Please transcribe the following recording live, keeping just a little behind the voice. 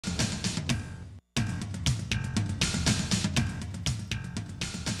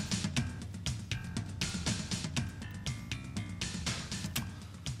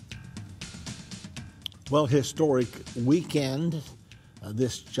Well, historic weekend.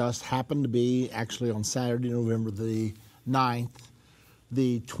 This just happened to be actually on Saturday, November the 9th,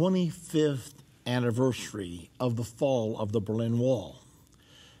 the 25th anniversary of the fall of the Berlin Wall.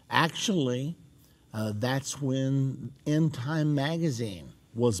 Actually, that's when Endtime magazine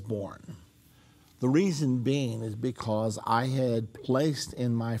was born. The reason being is because I had placed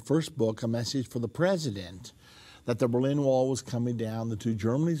in my first book, A Message for the President, that the Berlin Wall was coming down, the two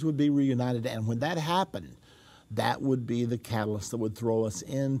Germanys would be reunited, and when that happened, that would be the catalyst that would throw us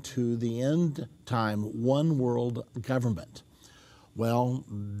into the end time one world government. Well,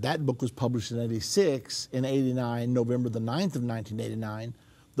 that book was published in 86. In 89, November the 9th of 1989,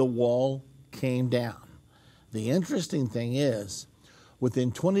 the wall came down. The interesting thing is,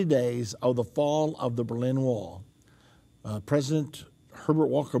 within 20 days of the fall of the Berlin Wall, President Herbert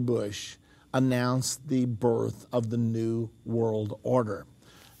Walker Bush announced the birth of the New World Order.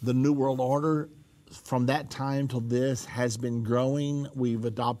 The New World Order, from that time till this, has been growing. We've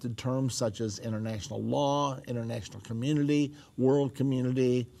adopted terms such as international law, international community, world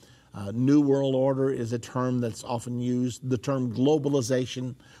community. New World Order is a term that's often used. The term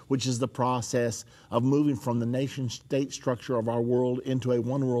globalization, which is the process of moving from the nation-state structure of our world into a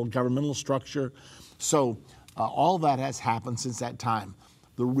one-world governmental structure. So all that has happened since that time.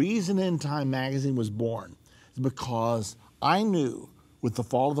 The reason Endtime magazine was born is because I knew with the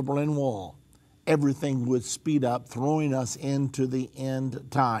fall of the Berlin Wall, everything would speed up, throwing us into the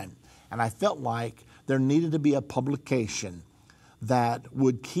end time. And I felt like there needed to be a publication that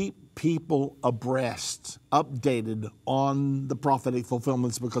would keep people abreast, updated on the prophetic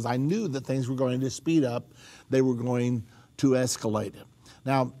fulfillments, because I knew that things were going to speed up, they were going to escalate.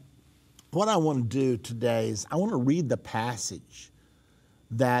 Now, what I want to do today is I want to read the passage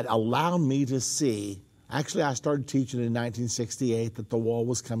that allowed me to see. Actually, I started teaching in 1968 that the wall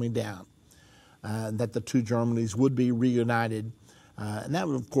was coming down, that the two Germanys would be reunited. And that,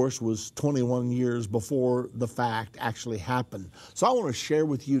 of course, was 21 years before the fact actually happened. So I want to share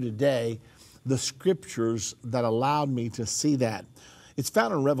with you today the scriptures that allowed me to see that. It's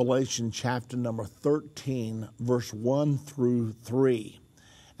found in Revelation chapter number 13, verse 1 through 3.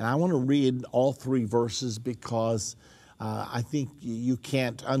 And I want to read all three verses because I think you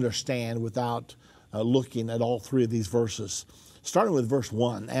can't understand without looking at all three of these verses. Starting with verse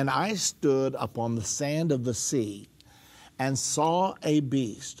 1, "And I stood upon the sand of the sea, and saw a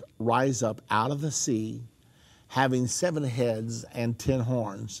beast rise up out of the sea, having 7 heads and 10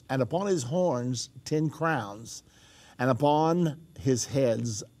 horns, and upon his horns 10 crowns, and upon his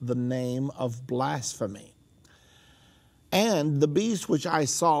heads the name of blasphemy. And the beast which I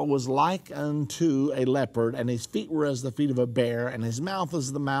saw was like unto a leopard, and his feet were as the feet of a bear, and his mouth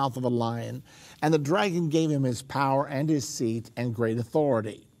as the mouth of a lion. And the dragon gave him his power and his seat and great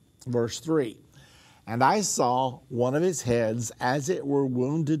authority." Verse 3, "And I saw one of his heads as it were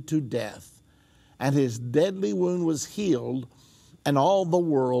wounded to death, and his deadly wound was healed, and all the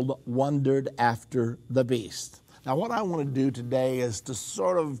world wondered after the beast." Now, what I want to do today is to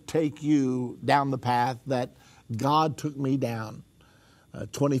sort of take you down the path that God took me down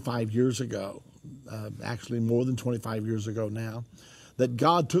 25 years ago, actually more than 25 years ago now, that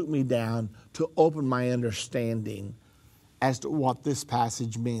God took me down to open my understanding as to what this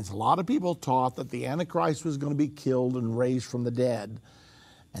passage means. A lot of people taught that the Antichrist was going to be killed and raised from the dead,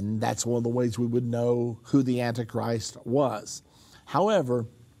 and that's one of the ways we would know who the Antichrist was. However,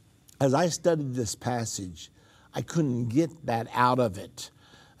 as I studied this passage, I couldn't get that out of it.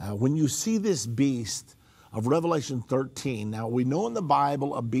 When you see this beast of Revelation 13, now we know in the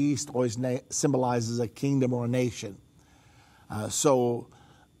Bible a beast always symbolizes a kingdom or a nation. So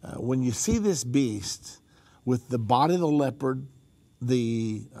when you see this beast with the body of the leopard,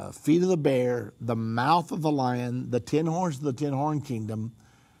 the feet of the bear, the mouth of the lion, the 10 horns of the 10-horn kingdom,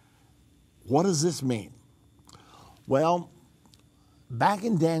 what does this mean? Well, back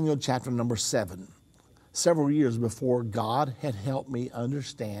in Daniel chapter number 7, several years before, God had helped me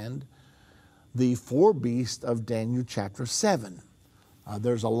understand the 4 beasts of Daniel chapter 7.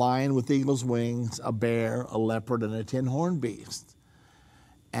 There's a lion with eagle's wings, a bear, a leopard, and a 10-horn beast.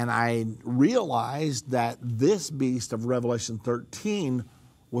 And I realized that this beast of Revelation 13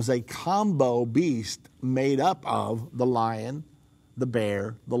 was a combo beast made up of the lion, the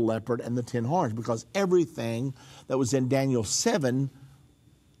bear, the leopard, and the 10 horns, because everything that was in Daniel 7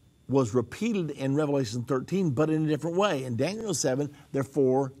 was repeated in Revelation 13, but in a different way. In Daniel 7, there are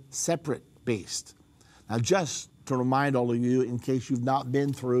 4 separate beast. Now, just to remind all of you, in case you've not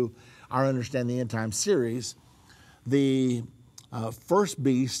been through our Understand the End Time series, the first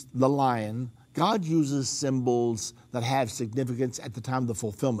beast, the lion, God uses symbols that have significance at the time of the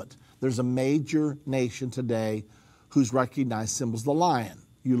fulfillment. there's a major nation today whose recognized symbol is the lion.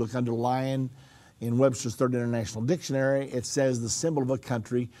 You look under lion in Webster's Third International Dictionary, it says the symbol of a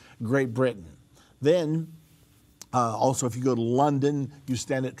country, Great Britain. Then, also if you go to London, you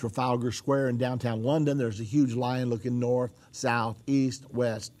stand at Trafalgar Square in downtown London, there's a huge lion looking north, south, east,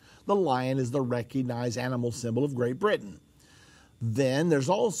 west. The lion is the recognized animal symbol of Great Britain. Then there's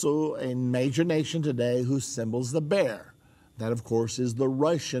also a major nation today whose symbol is the bear. That, of course, is the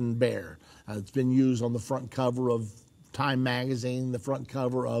Russian bear. It's been used on the front cover of Time magazine, the front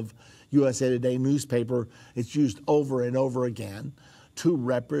cover of USA Today newspaper. It's used over and over again to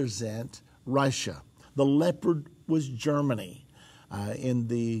represent Russia. The leopard was Germany. In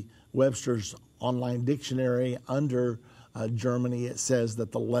the Webster's online dictionary under Germany, it says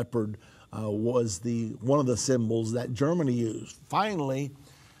that the leopard was one of the symbols that Germany used. Finally,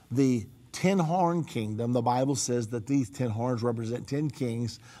 the 10-horn kingdom, the Bible says that these 10 horns represent 10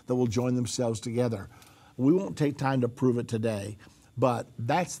 kings that will join themselves together. We won't take time to prove it today, but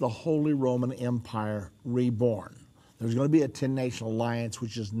that's the Holy Roman Empire reborn. There's going to be a 10-nation alliance,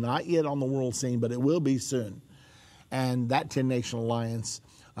 which is not yet on the world scene, but it will be soon. And that 10-nation alliance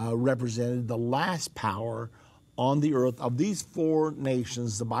represented the last power on the earth. Of these 4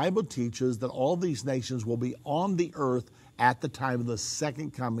 nations, the Bible teaches that all these nations will be on the earth at the time of the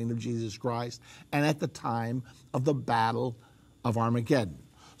second coming of Jesus Christ and at the time of the battle of Armageddon.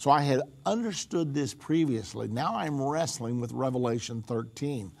 So I had understood this previously. Now I'm wrestling with Revelation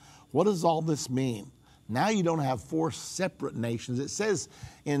 13. What does all this mean? Now you don't have 4 separate nations. It says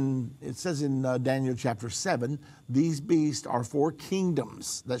in Daniel chapter 7, these beasts are 4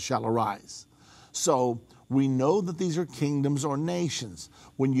 kingdoms that shall arise. So we know that these are kingdoms or nations.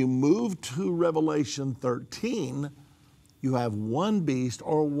 When you move to Revelation 13, you have one beast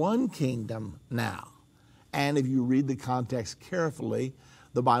or one kingdom now. And if you read the context carefully,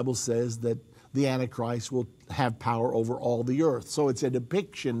 the Bible says that the Antichrist will have power over all the earth. So it's a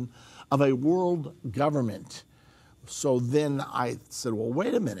depiction of a world government. So then I said, well,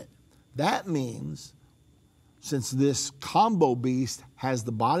 wait a minute. That means since this combo beast has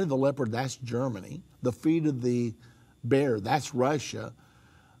the body of the leopard, that's Germany, the feet of the bear, that's Russia,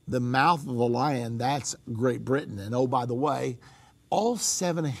 the mouth of the lion, that's Great Britain. And oh, by the way, all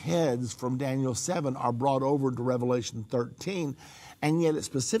 7 heads from Daniel 7 are brought over to Revelation 13, and yet it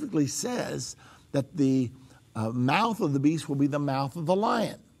specifically says that the mouth of the beast will be the mouth of the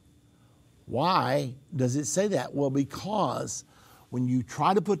lion. Why does it say that? Well, because when you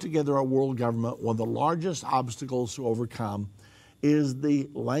try to put together a world government, one of the largest obstacles to overcome is the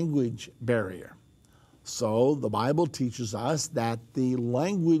language barrier. So the Bible teaches us that the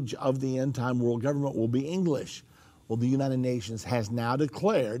language of the end-time world government will be English. Well, the United Nations has now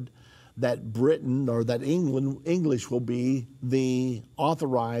declared that Britain or that English will be the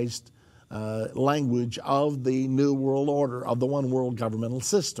authorized language of the new world order, of the one world governmental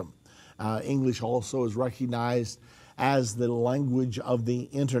system. English also is recognized as the language of the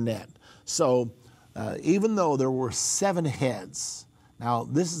internet. So even though there were 7 heads, now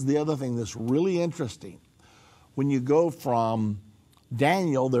this is the other thing that's really interesting. When you go from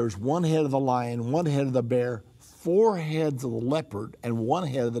Daniel, there's 1 head of the lion, 1 head of the bear, 4 heads of the leopard, and 1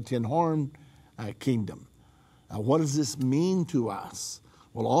 head of the 10-horn kingdom. Now, what does this mean to us?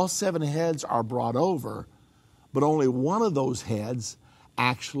 Well, all 7 heads are brought over, but only 1 of those heads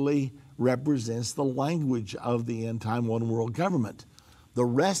actually represents the language of the end-time one world government. The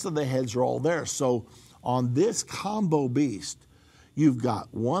rest of the heads are all there. So on this combo beast, you've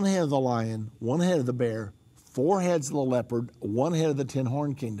got 1 head of the lion, 1 head of the bear, 4 heads of the leopard, 1 head of the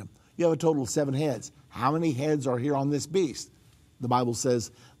 10-horn kingdom. You have a total of 7 heads. How many heads are here on this beast? The Bible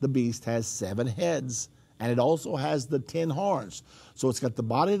says the beast has 7 heads, and it also has the 10 horns. So it's got the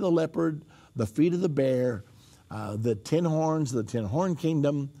body of the leopard, the feet of the bear, the 10 horns, the 10-horn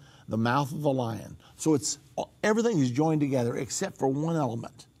kingdom, the mouth of the lion. So everything is joined together except for one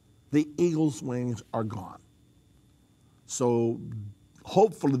element. The eagle's wings are gone. So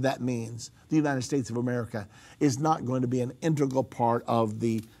hopefully that means the United States of America is not going to be an integral part of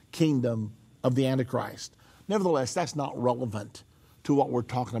the kingdom of the Antichrist. Nevertheless, that's not relevant to what we're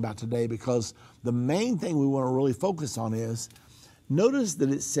talking about today, because the main thing we want to really focus on is, notice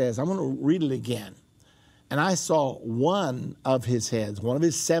that it says, I'm going to read it again. And I saw 1 of his heads, 1 of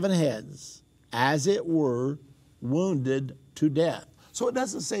his 7 heads, as it were, wounded to death. So it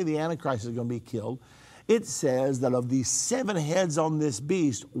doesn't say the Antichrist is going to be killed. It says that of these 7 heads on this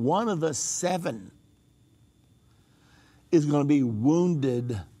beast, 1 of the 7 is going to be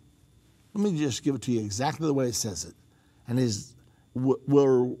wounded. Let me just give it to you exactly the way it says it. And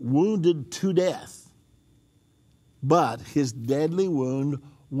were wounded to death. But his deadly wound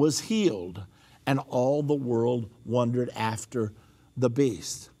was healed, and all the world wondered after the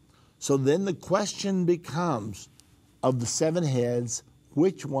beast. So then the question becomes, of the 7 heads,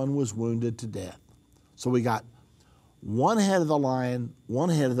 which one was wounded to death? So we got 1 head of the lion, 1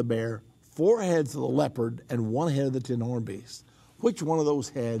 head of the bear, 4 heads of the leopard, and 1 head of the 10-horned beast. Which one of those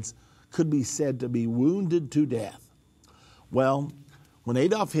heads could be said to be wounded to death? Well, when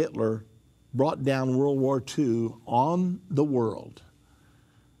Adolf Hitler brought down World War II on the world,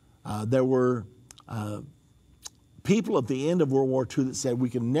 there were people at the end of World War II that said we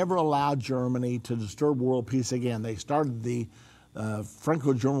can never allow Germany to disturb world peace again. They started the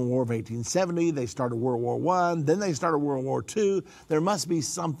Franco-German War of 1870. They started World War I. Then they started World War II. There must be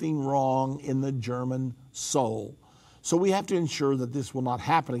something wrong in the German soul. So we have to ensure that this will not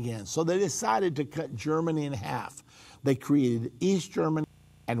happen again. So they decided to cut Germany in half. They created East Germany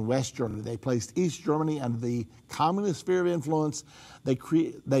and West Germany. They placed East Germany under the communist sphere of influence. They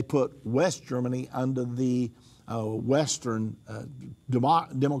put West Germany under the Western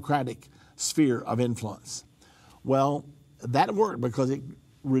democratic sphere of influence. Well, that worked because it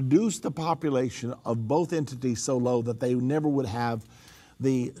reduced the population of both entities so low that they never would have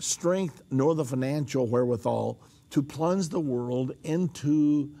the strength nor the financial wherewithal to plunge the world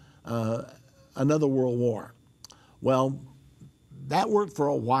into another world war. Well, that worked for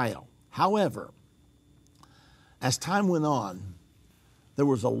a while. However, as time went on, there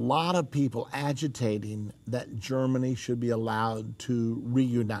was a lot of people agitating that Germany should be allowed to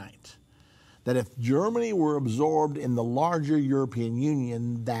reunite. That if Germany were absorbed in the larger European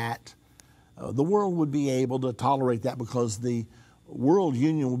Union, that the world would be able to tolerate that because the world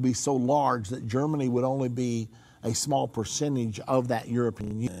union would be so large that Germany would only be a small percentage of that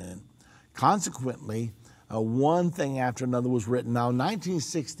European Union. Consequently, one thing after another was written. Now, in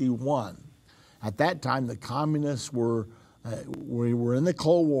 1961, at that time, the communists we were in the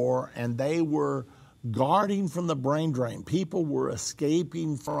Cold War, and they were guarding from the brain drain. People were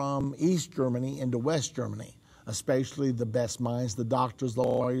escaping from East Germany into West Germany, especially the best minds, the doctors, the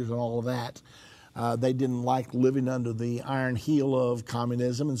lawyers, and all of that. They didn't like living under the iron heel of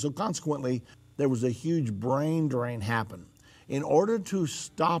communism, and so consequently, there was a huge brain drain happen. In order to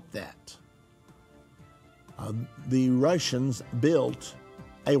stop that, the Russians built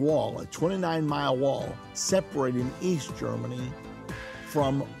a wall, a 29-mile wall, separating East Germany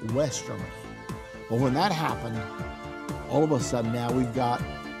from West Germany. Well, when that happened, all of a sudden now we've got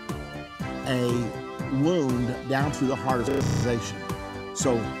a wound down through the heart of civilization.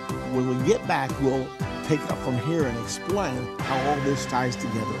 So when we get back, we'll pick up from here and explain how all this ties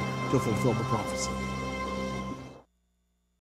together to fulfill the prophecy.